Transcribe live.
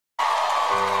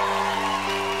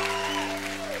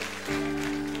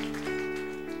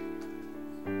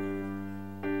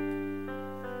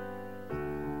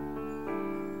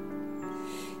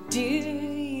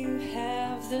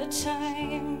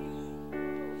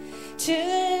to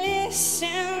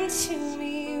listen to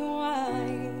me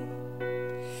whine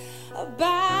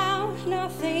about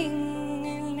nothing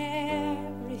and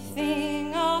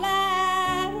everything all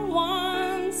at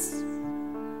once.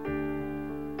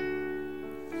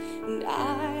 And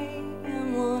I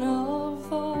am one of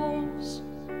those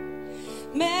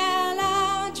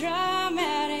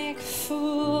melodramatic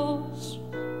fools,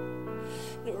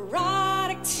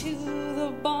 neurotic to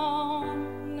the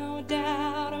bone, no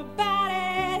doubt about it.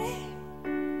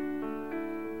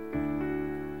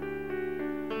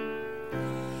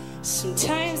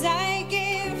 Sometimes I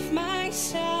give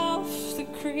myself the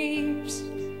creeps.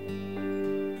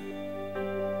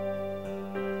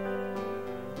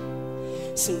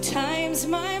 Sometimes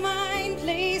my mind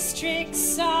plays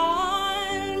tricks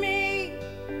on me.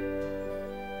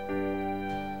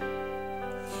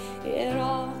 It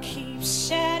all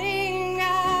keeps adding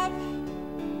up.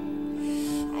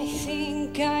 I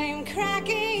think I'm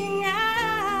cracking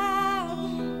up.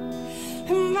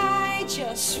 Am I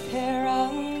just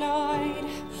paranoid,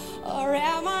 or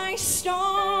am I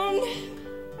stoned?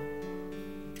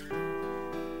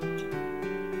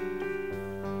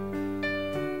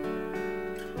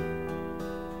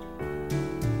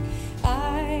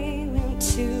 I went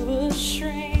to a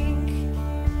shrink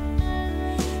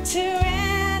to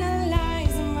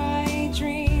analyze my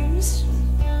dreams.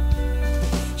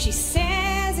 She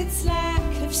says it's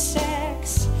lack of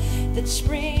sex that's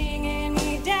bringing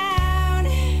me down.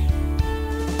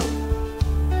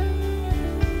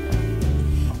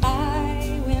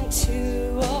 I went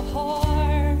to a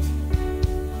whore.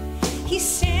 He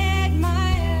said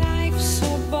my life's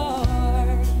a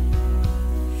bore.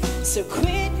 So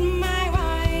quit my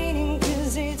whining,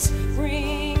 'cause it's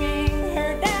bringing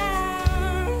her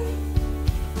down.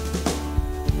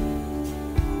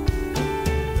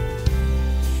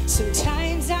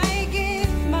 Sometimes I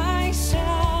give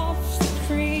myself the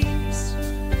creeps.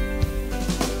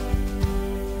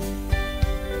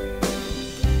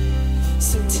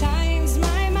 Sometimes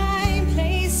my mind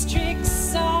plays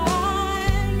tricks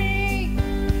on me.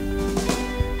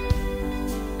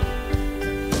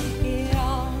 It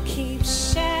all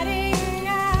keeps adding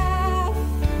up.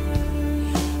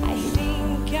 I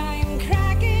think I'm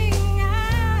cracking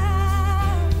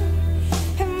up.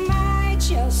 Am I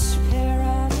just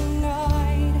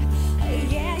paranoid?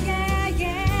 Yeah, yeah,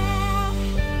 yeah.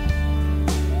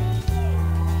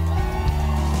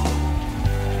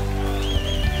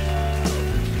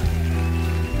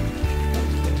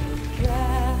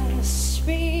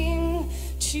 Grasping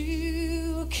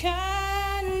to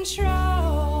control,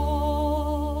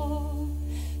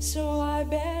 so I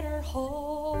better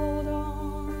hold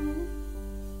on.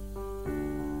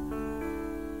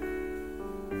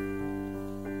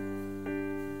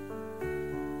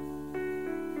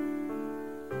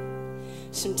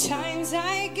 Sometimes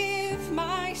I give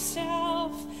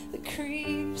myself the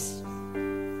creeps.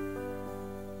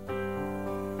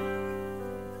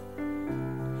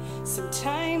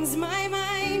 Sometimes my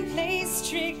mind plays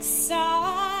tricks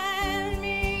on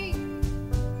me.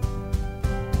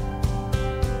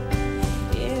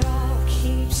 It all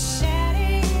keeps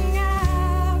adding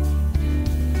up.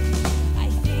 I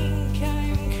think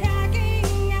I'm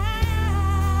cracking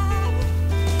up.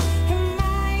 Am I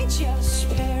just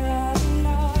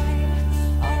paranoid,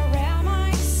 or am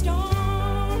I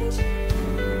stoned?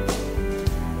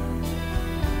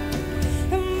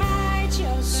 Am I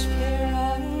just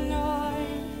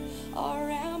paranoid, or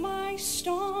am I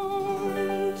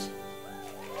stoned?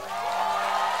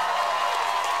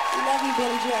 We love you,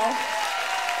 Billie Joe.